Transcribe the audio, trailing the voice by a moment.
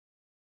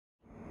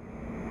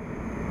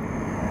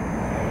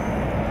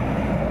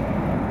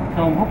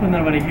So I'm hoping that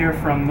I'm going to hear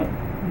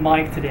from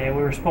Mike today.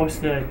 We were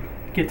supposed to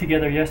get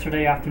together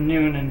yesterday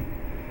afternoon and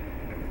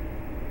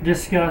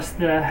discuss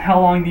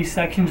how long these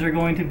sections are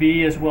going to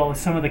be, as well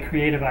as some of the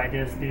creative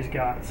ideas that he's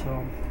got.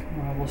 So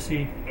we'll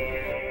see.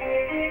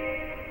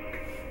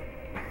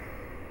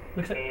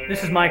 Looks like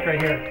this is Mike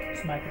right here. This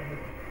is Mike right here.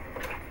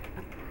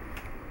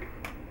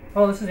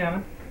 Oh, this is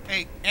Ammon.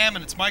 Hey,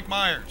 Ammon, it's Mike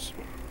Meyers.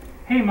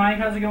 Hey, Mike,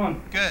 how's it going?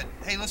 Good.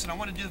 Hey, listen, I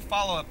want to do the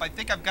follow-up. I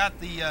think I've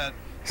got the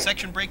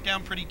section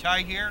breakdown pretty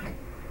tight here.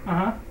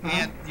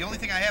 And the only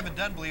thing I haven't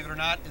done, believe it or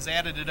not, is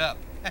added it up.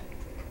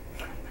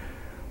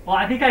 Well,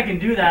 I think I can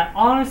do that.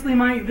 Honestly,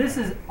 Mike, this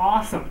is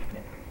awesome.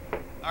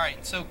 All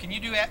right, so can you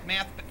do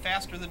math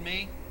faster than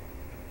me?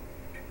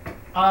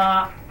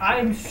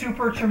 I'm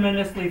super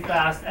tremendously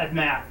fast at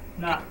math.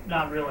 Not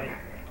really.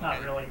 Not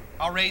Okay. really.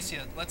 I'll race you.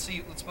 Let's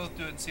see. Let's both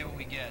do it and see what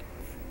we get.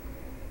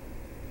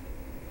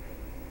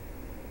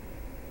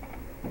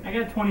 I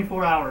got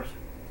 24 hours.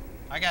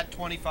 I got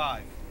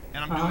 25,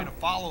 and I'm doing a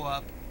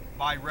follow-up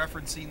by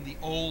referencing the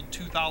old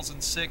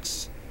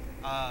 2006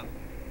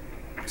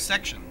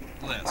 section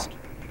list.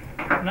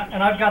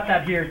 And I've got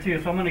that here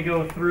too, so I'm going to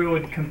go through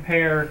and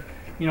compare,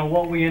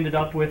 what we ended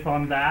up with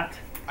on that.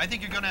 I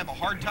think you're going to have a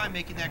hard time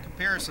making that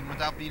comparison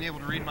without being able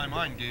to read my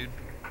mind, dude.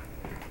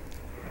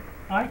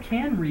 I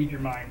can read your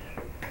mind.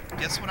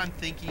 Guess what I'm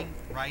thinking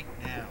right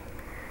now?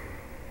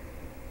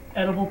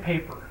 Edible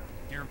paper.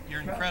 You're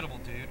incredible,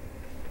 dude.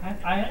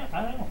 I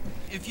don't know.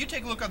 If you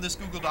take a look on this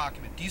Google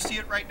document, do you see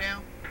it right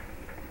now?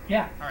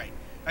 Yeah. All right.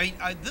 I mean,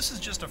 this is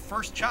just a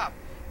first chop.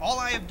 All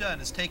I have done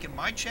is taken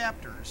my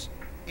chapters,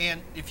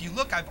 and if you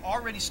look, I've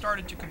already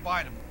started to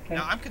combine them. Okay.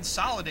 Now, I'm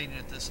consolidating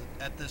at this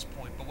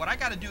point, but what I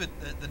got to do at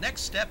the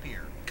next step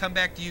here, come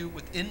back to you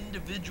with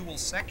individual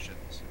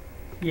sections.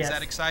 Yes. Is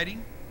that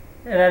exciting?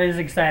 Yeah, that is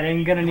exciting.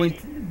 You're going to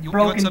need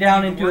broken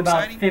down into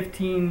about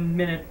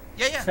 15-minute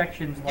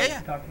sections like you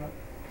talked about.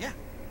 Yeah.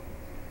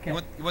 Okay.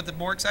 You want the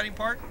more exciting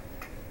part?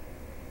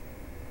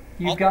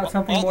 You've got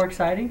something more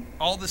exciting?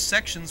 All the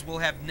sections will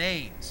have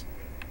names.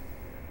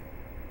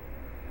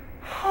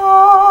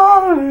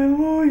 Hallelujah.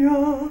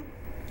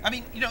 I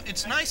mean,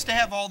 it's nice to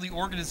have all the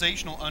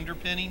organizational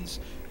underpinnings,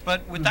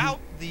 but without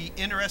the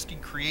interesting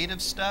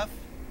creative stuff.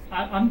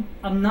 I'm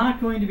not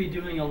going to be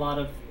doing a lot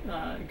of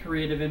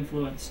creative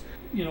influence.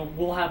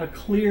 We'll have a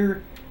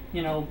clear,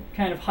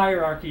 kind of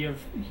hierarchy of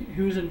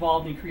who's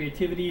involved in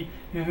creativity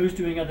and who's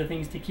doing other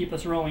things to keep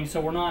us rolling. So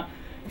we're not,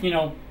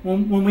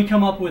 when we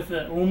come up with,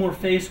 when we're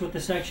faced with the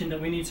section that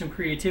we need some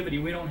creativity,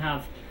 we don't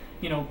have,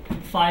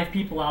 5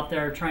 people out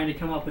there trying to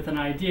come up with an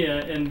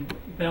idea and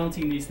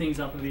bouncing these things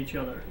off of each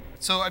other.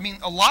 So, I mean,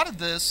 a lot of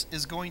this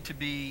is going to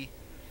be,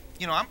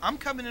 I'm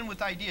coming in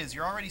with ideas.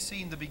 You're already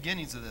seeing the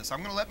beginnings of this. I'm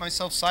going to let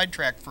myself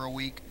sidetrack for a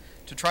week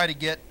to try to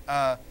get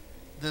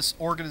this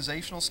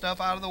organizational stuff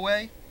out of the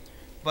way.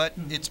 But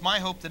it's my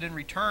hope that in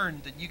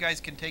return that you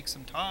guys can take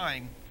some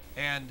time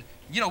and,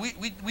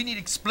 we need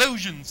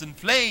explosions and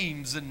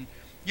flames and,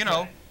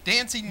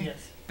 dancing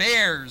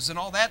bears and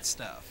all that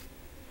stuff.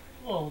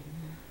 Well,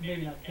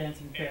 maybe not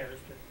dancing bears,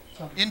 but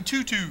something. In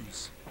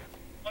tutus.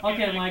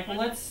 Okay, Mike. Well,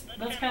 let's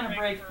kind of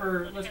break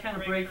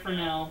for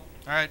now.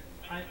 All right.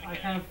 I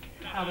kind of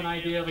have an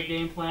idea of a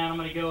game plan. I'm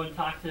going to go and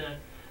talk to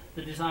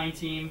the design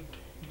team,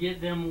 get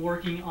them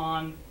working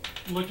on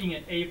looking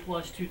at A+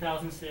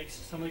 2006,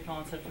 some of the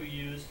concepts we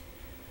used,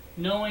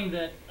 knowing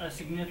that a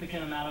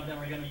significant amount of them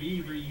are going to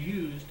be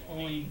reused.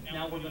 Only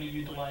now we're going to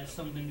utilize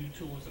some of the new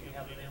tools that we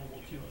have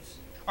available to us.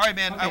 All right,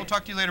 man. Okay. I will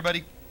talk to you later,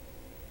 buddy.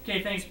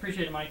 Okay, thanks.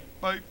 Appreciate it, Mike.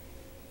 Bye.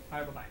 All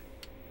right, bye-bye.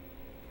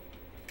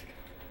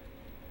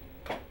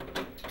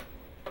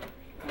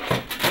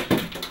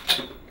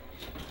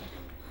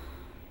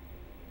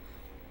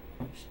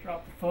 Just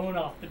drop the phone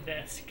off the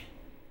desk.